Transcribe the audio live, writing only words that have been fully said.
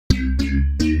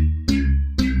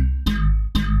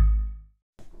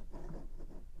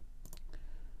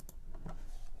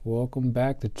Welcome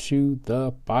back to Chew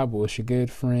the Bible. It's your good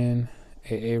friend,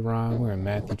 A.A. Ron. We're in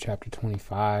Matthew chapter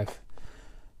 25.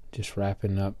 Just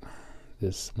wrapping up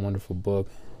this wonderful book.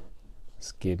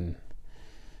 It's getting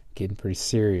pretty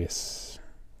serious.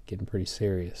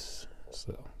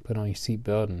 So put on your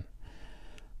seatbelt and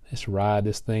let's ride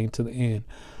this thing to the end.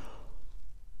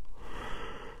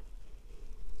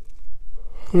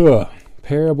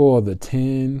 Parable of the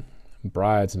 10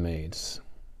 bridesmaids.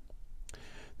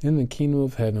 Then the kingdom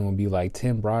of heaven will be like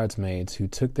 10 bridesmaids who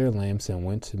took their lamps and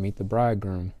went to meet the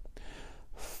bridegroom.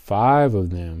 5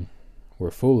 of them were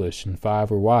foolish and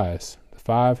 5 were wise. The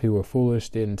 5 who were foolish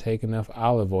didn't take enough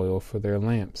olive oil for their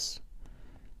lamps.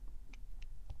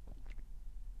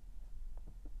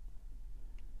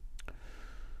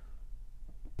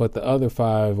 But the other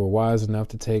 5 were wise enough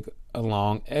to take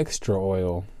along extra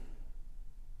oil.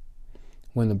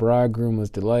 When the bridegroom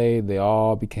was delayed, they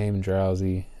all became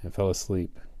drowsy and fell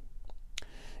asleep.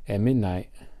 At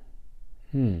midnight,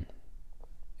 it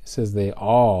says they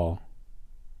all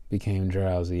became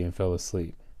drowsy and fell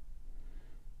asleep.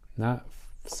 Not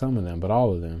some of them, but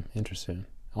all of them. Interesting.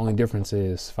 Only difference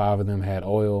is 5 of them had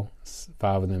oil,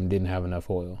 5 of them didn't have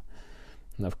enough oil.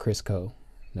 Enough Crisco,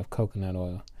 enough coconut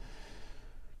oil.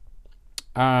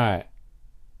 All right.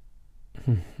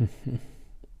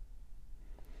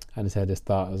 I just had this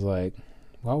thought. I was like,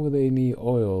 why would they need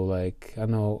oil? Like, I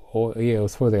know oil, yeah, it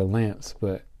was for their lamps,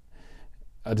 but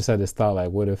I just had this thought, like,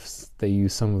 what if they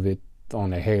used some of it on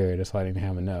their hair? That's why they didn't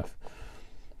have enough.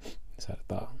 Just had a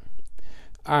thought.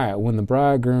 All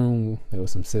right, there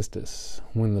was some sisters.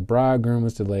 When the bridegroom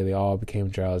was delayed, they all became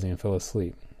drowsy and fell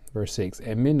asleep. Verse 6,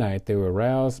 at midnight, they were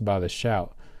roused by the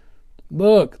shout,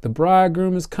 look, the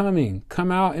bridegroom is coming.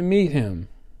 Come out and meet him.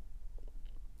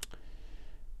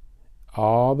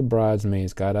 All the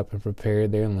bridesmaids got up and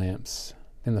prepared their lamps.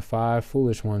 Then the 5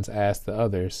 foolish ones asked the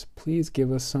others, please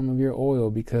give us some of your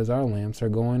oil because our lamps are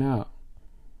going out.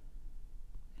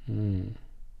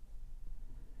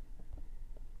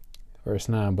 Verse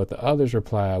 9, but the others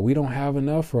replied, we don't have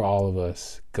enough for all of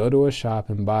us. Go to a shop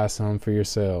and buy some for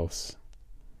yourselves.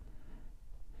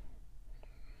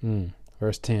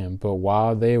 Verse 10, but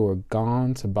while they were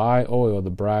gone to buy oil, the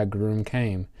bridegroom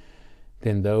came.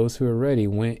 Then those who were ready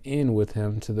went in with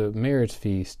him to the marriage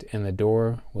feast, and the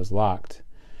door was locked.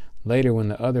 Later, when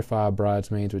the other 5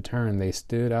 bridesmaids returned, they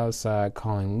stood outside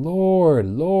calling, Lord,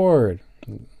 Lord,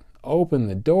 open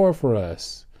the door for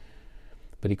us.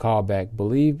 But he called back,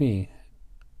 believe me,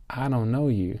 I don't know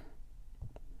you.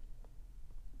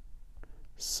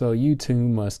 So you too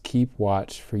must keep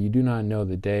watch, for you do not know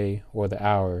the day or the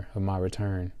hour of my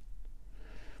return.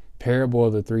 Parable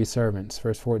of the 3 servants,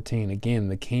 verse 14. Again,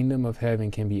 the kingdom of heaven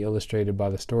can be illustrated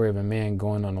by the story of a man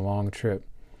going on a long trip.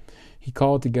 He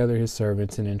called together his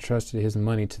servants and entrusted his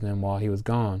money to them while he was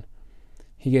gone.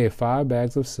 He gave 5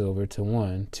 bags of silver to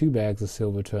one, 2 bags of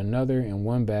silver to another, and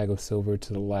 1 bag of silver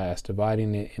to the last,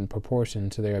 dividing it in proportion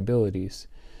to their abilities.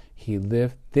 He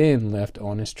then left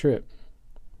on his trip.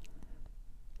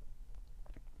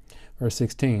 Verse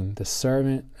 16, the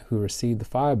servant who received the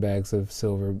 5 bags of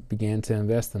silver began to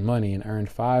invest the money and earned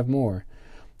 5 more.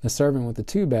 The servant with the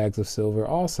 2 bags of silver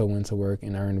also went to work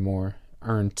and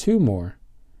earned 2 more.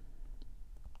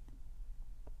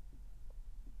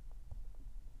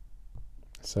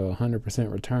 So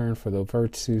 100% return for the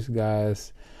first 2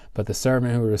 guys. But the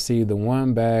servant who received the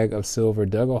 1 bag of silver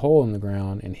dug a hole in the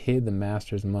ground and hid the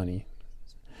master's money.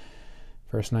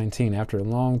 Verse 19, after a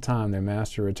long time, their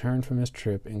master returned from his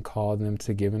trip and called them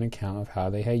to give an account of how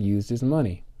they had used his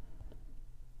money.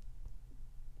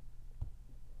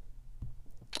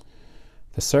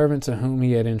 The servant to whom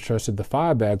he had entrusted the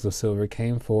 5 bags of silver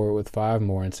came forward with 5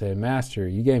 more and said, Master,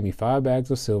 you gave me 5 bags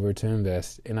of silver to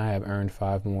invest, and I have earned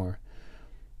 5 more.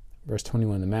 Verse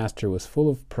 21, the master was full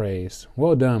of praise.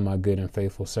 Well done, my good and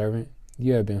faithful servant.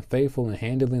 You have been faithful in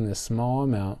handling this small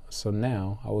amount, so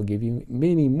now I will give you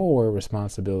many more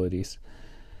responsibilities.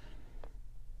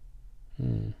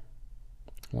 I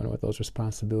wonder what those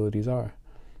responsibilities are.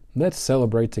 Let's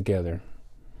celebrate together.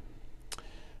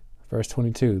 Verse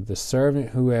 22, the servant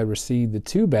who had received the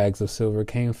 2 bags of silver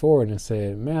came forward and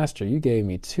said, Master, you gave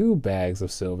me 2 bags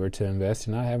of silver to invest,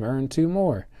 and I have earned 2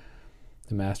 more.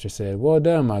 The master said, well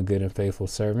done, my good and faithful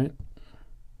servant.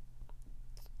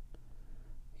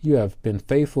 You have been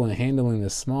faithful in handling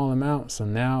this small amount, so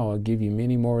now I'll give you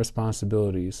many more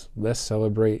responsibilities. Let's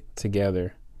celebrate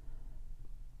together.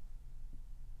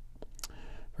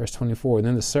 Verse 24,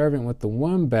 then the servant with the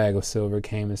 1 bag of silver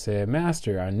came and said,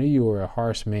 Master, I knew you were a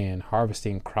harsh man,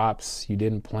 harvesting crops you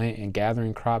didn't plant and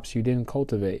gathering crops you didn't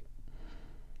cultivate.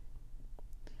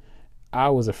 I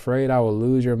was afraid I would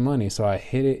lose your money, so I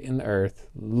hid it in the earth.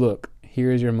 Look, Here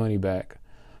is your money back."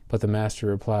 But the master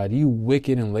replied, "You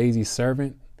wicked and lazy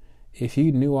servant. If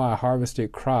you knew I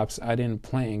harvested crops I didn't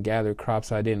plant and gathered crops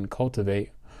I didn't cultivate,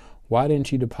 why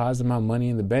didn't you deposit my money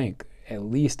in the bank? At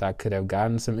least I could have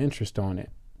gotten some interest on it."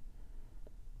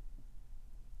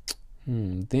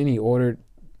 Then he ordered,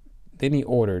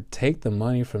 "Take the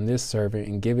money from this servant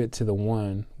and give it to the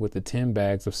one with the 10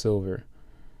 bags of silver.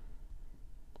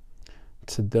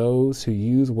 To those who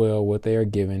use well what they are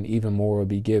given, even more will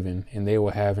be given, and they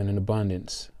will have in an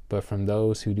abundance. But from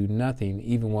those who do nothing,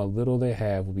 even what little they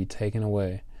have will be taken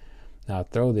away. Now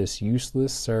throw this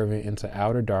useless servant into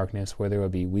outer darkness, where there will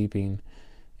be weeping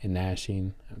and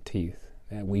gnashing of teeth."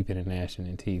 That weeping and gnashing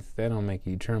of teeth, that don't make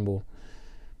you tremble.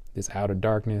 This outer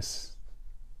darkness,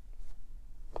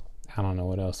 I don't know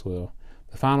what else will.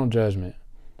 The final judgment,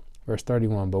 verse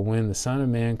 31. "But when the Son of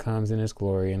Man comes in his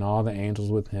glory and all the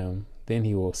angels with him, then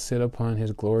he will sit upon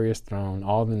his glorious throne.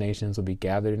 All the nations will be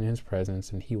gathered in his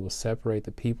presence, and he will separate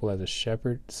the people as a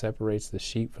shepherd separates the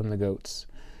sheep from the goats.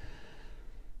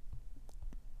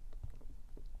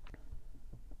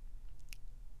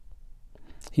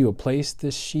 He will place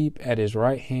the sheep at his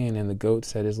right hand and the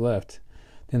goats at his left.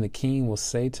 Then the king will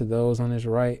say to those on his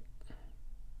right,"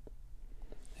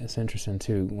 it's interesting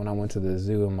too. When I went to the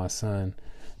zoo with my son,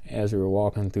 as we were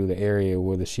walking through the area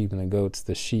where the sheep and the goats,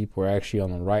 the sheep were actually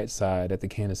on the right side at the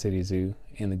Kansas City Zoo,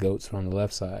 and the goats were on the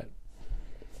left side.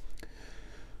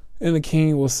 "And the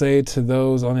king will say to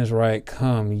those on his right,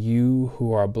 'Come, you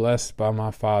who are blessed by my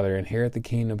Father, inherit the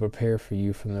kingdom prepared for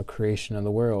you from the creation of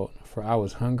the world. For I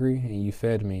was hungry, and you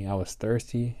fed me. I was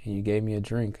thirsty, and you gave me a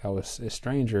drink. I was a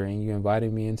stranger, and you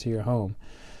invited me into your home.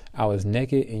 I was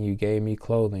naked, and you gave me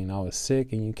clothing. I was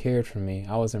sick, and you cared for me.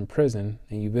 I was in prison,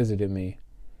 and you visited me.'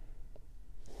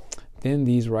 Then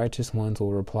these righteous ones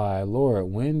will reply,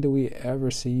 'Lord, when do we ever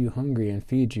see you hungry and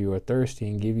feed you, or thirsty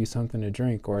and give you something to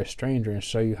drink, or a stranger and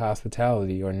show you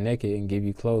hospitality, or naked and give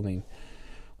you clothing?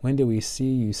 When did we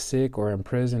see you sick or in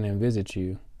prison and visit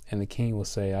you?' And the king will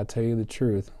say, 'I tell you the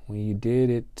truth, when you did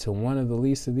it to one of the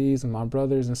least of these, my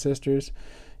brothers and sisters,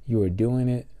 you are doing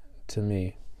it to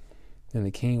me.' Then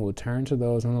the king will turn to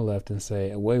those on the left and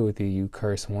say, 'Away with you, you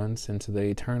cursed ones, into the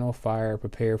eternal fire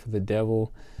prepared for the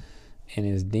devil and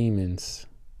his demons.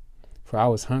 For I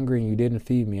was hungry and you didn't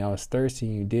feed me. I was thirsty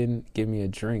and you didn't give me a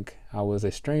drink. I was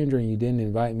a stranger and you didn't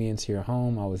invite me into your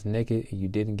home. I was naked and you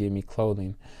didn't give me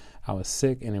clothing. I was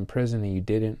sick and in prison and you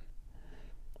didn't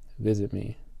visit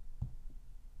me.'"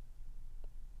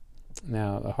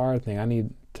 Now, the hard thing, I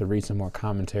need to read some more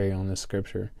commentary on this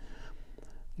scripture.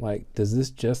 Like, does this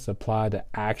just apply to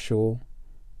actual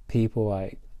people?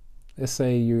 Like, let's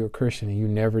say you're a Christian and you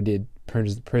never did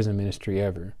prison ministry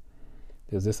ever.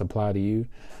 Does this apply to you?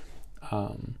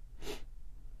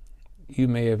 You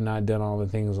may have not done all the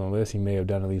things on the list. You may have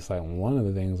done at least like one of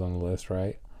the things on the list,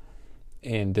 right?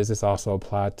 And does this also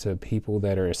apply to people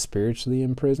that are spiritually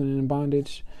in prison and in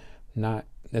bondage? Not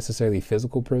necessarily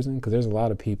physical prison, because there's a lot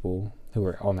of people who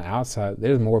are on the outside.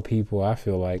 There's more people, I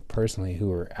feel like, personally, who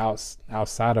are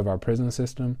outside of our prison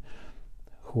system,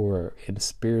 who are in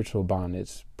spiritual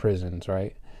bondage prisons,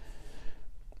 right?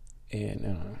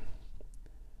 And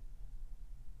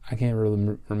I can't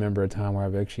really remember a time where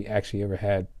I've actually ever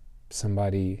had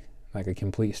somebody, like a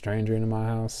complete stranger, into my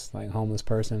house, like a homeless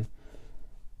person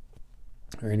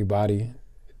or anybody.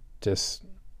 Just,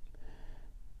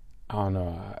 I don't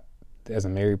know. As a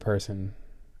married person,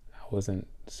 I wasn't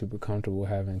super comfortable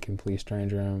having a complete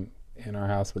stranger in our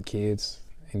house with kids.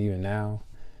 And even now,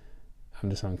 I'm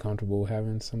just uncomfortable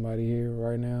having somebody here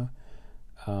right now.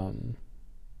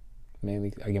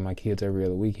 Mainly, I get my kids every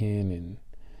other weekend, and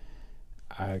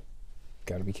I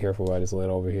got to be careful what I just let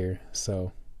over here.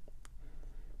 So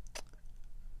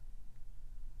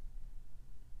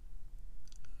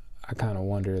I kind of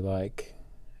wonder, like,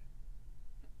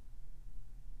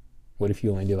 what if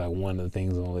you only did like one of the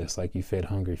things on the list? Like, you fed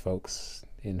hungry folks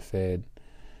and fed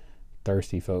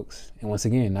thirsty folks. And once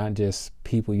again, not just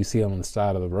people you see on the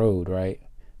side of the road, right?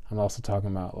 I'm also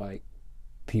talking about like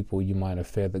people you might have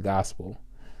fed the gospel,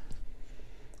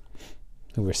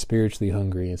 who were spiritually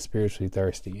hungry and spiritually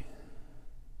thirsty.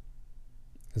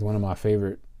 It's one of my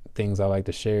favorite things I like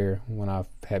to share when I've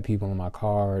had people in my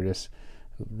car, or just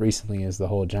recently, is the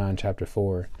whole John chapter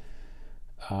 4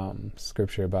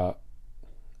 scripture about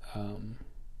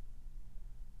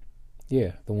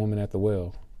the woman at the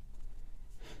well.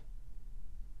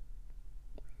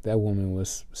 That woman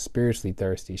was spiritually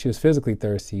thirsty. She was physically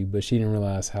thirsty, but she didn't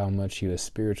realize how much she was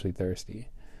spiritually thirsty.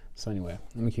 So anyway,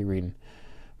 let me keep reading.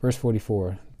 Verse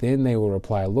 44, then they will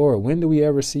reply, Lord, when do we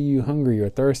ever see you hungry or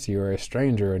thirsty or a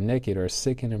stranger or naked or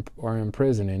sick or in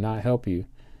prison and not help you?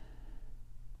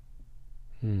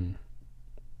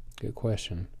 Good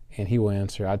question. And he will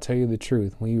answer, I tell you the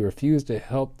truth. When you refuse to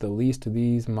help the least of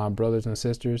these, my brothers and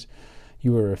sisters,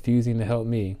 you are refusing to help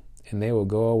me, and they will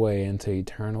go away into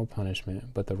eternal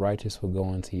punishment, but the righteous will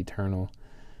go into eternal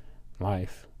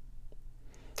life.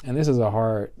 And this is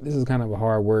kind of a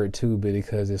hard word too,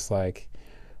 because it's like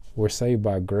we're saved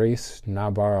by grace,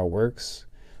 not by our works.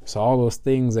 So all those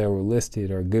things that were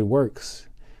listed are good works.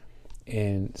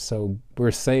 And so we're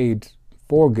saved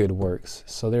for good works.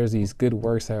 So there's these good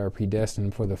works that are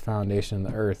predestined for the foundation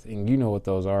of the earth. And you know what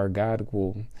those are.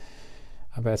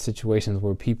 I've had situations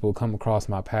where people come across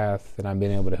my path that I've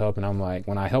been able to help. And I'm like,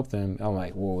 when I help them, I'm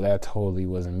like, whoa, that totally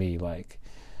wasn't me. Like,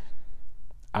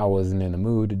 I wasn't in the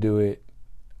mood to do it.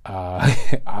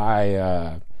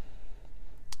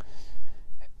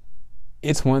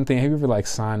 It's one thing. Have you ever like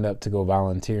signed up to go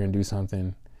volunteer and do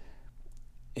something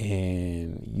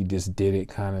and you just did it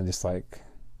kind of just like,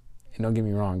 and don't get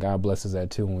me wrong, God blesses that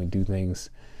too when we do things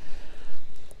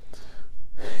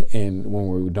and when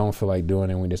we don't feel like doing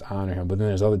it and we just honor him. But then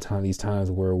there's these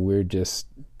times where we're just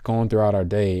going throughout our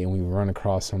day and we run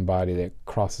across somebody that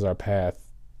crosses our path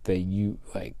that you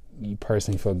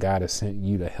personally feel God has sent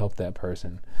you to help that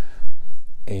person.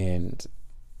 And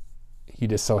you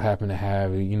just so happen to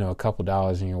have, a couple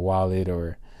dollars in your wallet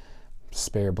or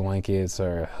spare blankets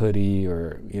or a hoodie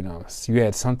or, so you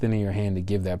had something in your hand to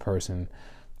give that person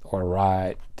or a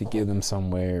ride to give them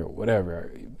somewhere,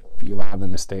 whatever. You allowed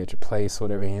them to stay at your place,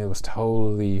 whatever. And it was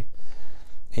totally,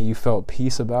 and you felt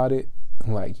peace about it.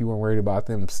 Like you weren't worried about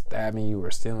them stabbing you or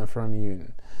stealing from you.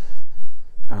 And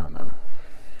I don't know.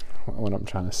 What I'm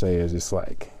trying to say is it's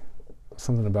like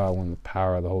something about when the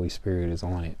power of the Holy Spirit is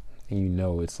on it. And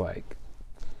it's like,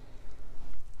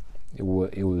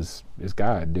 it's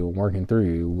God doing working through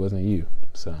you. It wasn't you.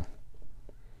 So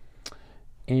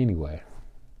anyway,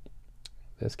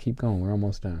 let's keep going. We're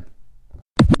almost done.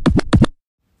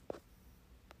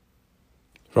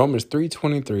 Romans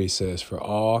 3:23 says, for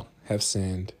all have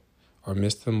sinned or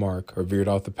missed the mark or veered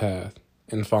off the path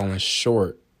and fallen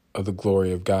short of the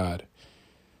glory of God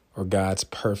or God's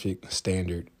perfect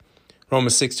standard.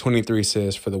 Romans 6:23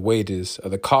 says, for the wages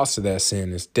of the cost of that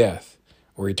sin is death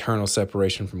or eternal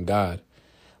separation from God.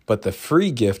 But the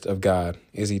free gift of God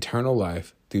is eternal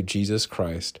life through Jesus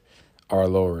Christ, our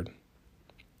Lord.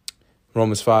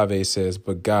 Romans 5:8 says,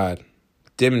 but God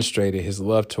demonstrated his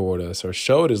love toward us or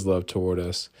showed his love toward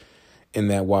us in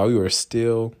that while we were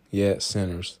still yet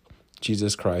sinners,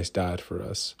 Jesus Christ died for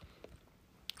us.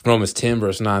 Romans 10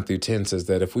 verse 9 through 10 says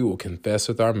that if we will confess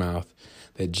with our mouth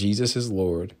that Jesus is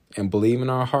Lord and believe in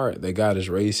our heart that God has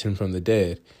raised him from the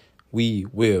dead, we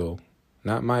will,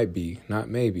 not might be, not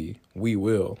maybe, we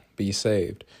will be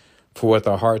saved. For with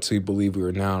our hearts we believe we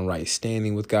are now in right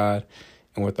standing with God,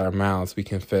 and with our mouths we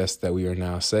confess that we are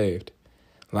now saved.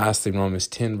 Lastly, Romans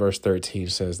 10 verse 13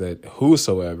 says that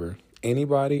whosoever,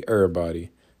 anybody, everybody,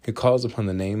 who calls upon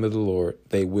the name of the Lord,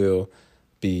 they will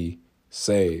be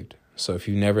saved. So if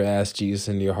you've never asked Jesus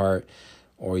into your heart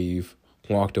or you've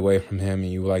walked away from him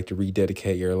and you would like to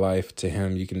rededicate your life to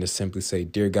him, you can just simply say,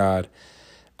 dear God,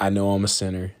 I know I'm a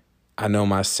sinner. I know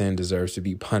my sin deserves to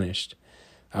be punished.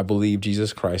 I believe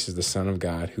Jesus Christ is the Son of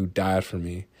God who died for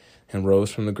me and rose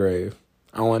from the grave.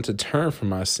 I want to turn from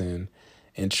my sin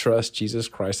and trust Jesus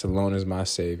Christ alone as my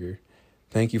Savior.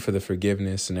 Thank you for the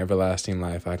forgiveness and everlasting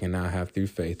life I can now have through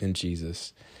faith in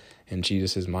Jesus. In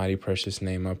Jesus' mighty precious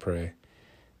name I pray.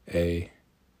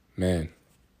 Amen.